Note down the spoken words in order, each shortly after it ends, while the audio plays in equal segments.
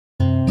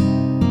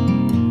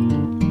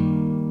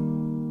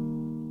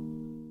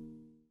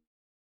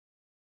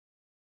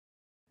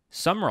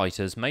Some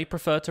writers may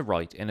prefer to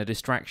write in a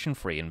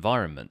distraction-free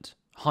environment,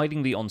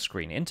 hiding the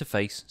on-screen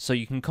interface so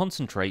you can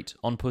concentrate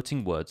on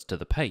putting words to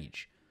the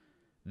page.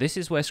 This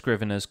is where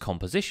Scrivener's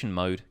composition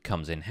mode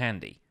comes in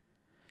handy.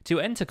 To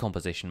enter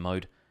composition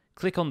mode,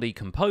 click on the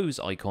Compose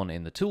icon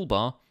in the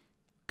toolbar,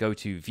 go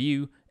to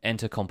View,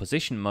 enter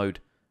composition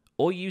mode,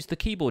 or use the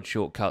keyboard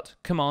shortcut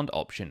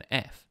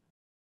Command-Option-F.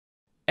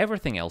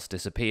 Everything else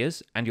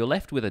disappears and you're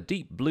left with a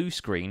deep blue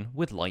screen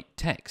with light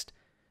text.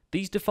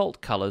 These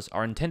default colours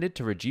are intended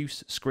to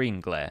reduce screen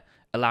glare,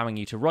 allowing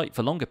you to write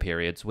for longer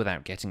periods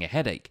without getting a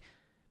headache,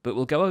 but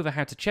we'll go over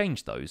how to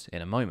change those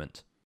in a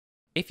moment.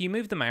 If you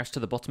move the mouse to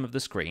the bottom of the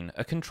screen,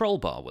 a control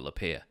bar will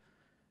appear.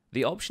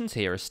 The options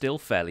here are still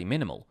fairly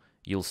minimal.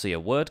 You'll see a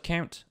word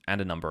count and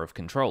a number of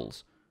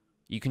controls.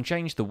 You can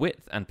change the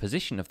width and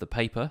position of the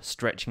paper,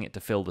 stretching it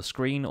to fill the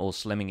screen or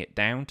slimming it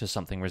down to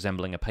something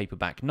resembling a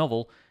paperback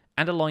novel,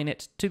 and align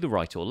it to the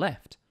right or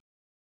left.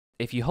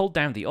 If you hold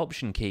down the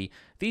Option key,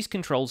 these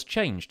controls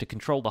change to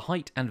control the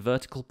height and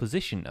vertical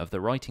position of the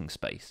writing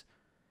space.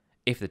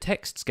 If the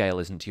text scale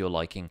isn't to your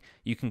liking,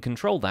 you can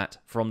control that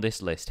from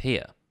this list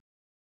here.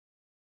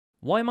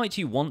 Why might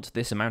you want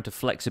this amount of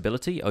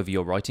flexibility over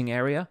your writing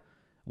area?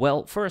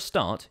 Well, for a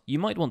start, you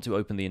might want to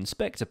open the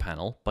Inspector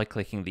panel by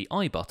clicking the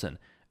I button,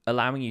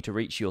 allowing you to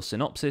reach your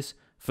synopsis,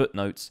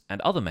 footnotes,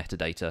 and other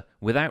metadata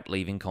without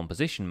leaving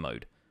composition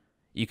mode.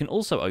 You can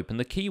also open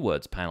the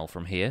Keywords panel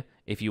from here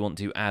if you want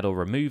to add or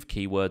remove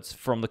keywords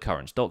from the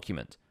current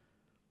document.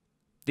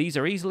 These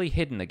are easily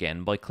hidden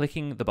again by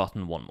clicking the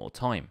button one more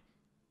time.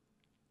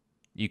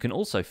 You can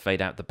also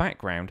fade out the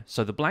background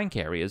so the blank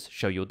areas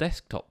show your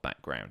desktop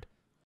background.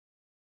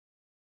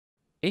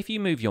 If you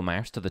move your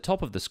mouse to the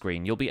top of the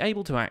screen, you'll be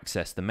able to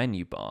access the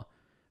menu bar.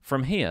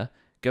 From here,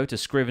 go to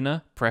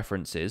Scrivener,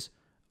 Preferences,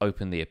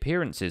 open the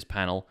Appearances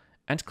panel,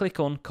 and click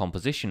on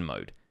Composition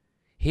Mode.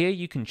 Here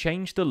you can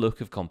change the look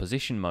of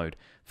composition mode,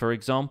 for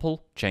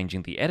example,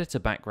 changing the editor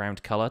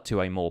background color to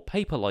a more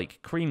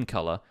paper-like cream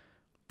color,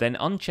 then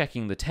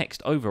unchecking the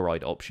text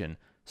override option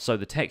so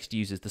the text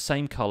uses the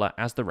same color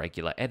as the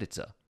regular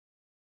editor.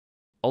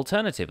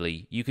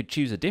 Alternatively, you could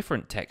choose a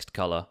different text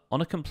color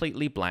on a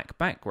completely black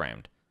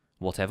background,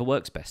 whatever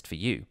works best for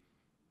you.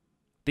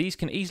 These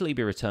can easily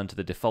be returned to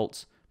the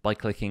defaults by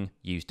clicking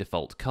Use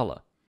Default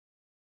Color.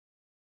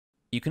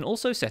 You can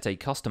also set a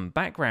custom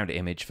background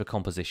image for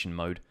composition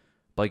mode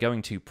by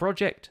going to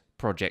Project,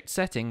 Project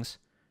Settings,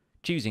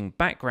 choosing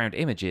Background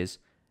Images,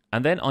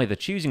 and then either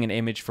choosing an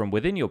image from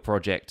within your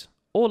project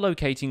or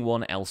locating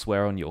one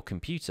elsewhere on your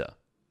computer.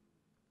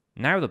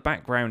 Now the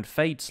background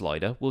fade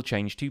slider will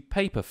change to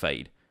Paper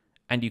Fade,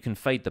 and you can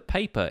fade the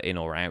paper in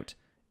or out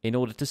in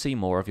order to see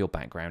more of your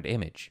background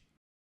image.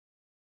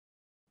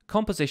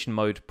 Composition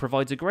mode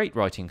provides a great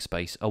writing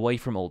space away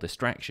from all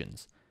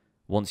distractions.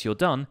 Once you're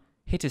done,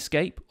 hit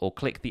Escape or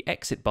click the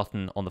Exit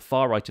button on the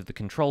far right of the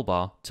control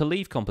bar to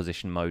leave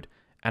composition mode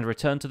and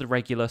return to the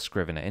regular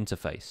Scrivener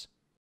interface.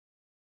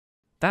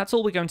 That's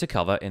all we're going to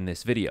cover in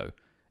this video.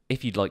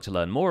 If you'd like to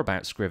learn more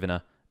about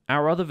Scrivener,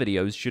 our other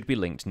videos should be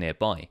linked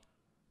nearby.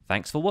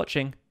 Thanks for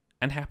watching,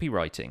 and happy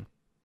writing!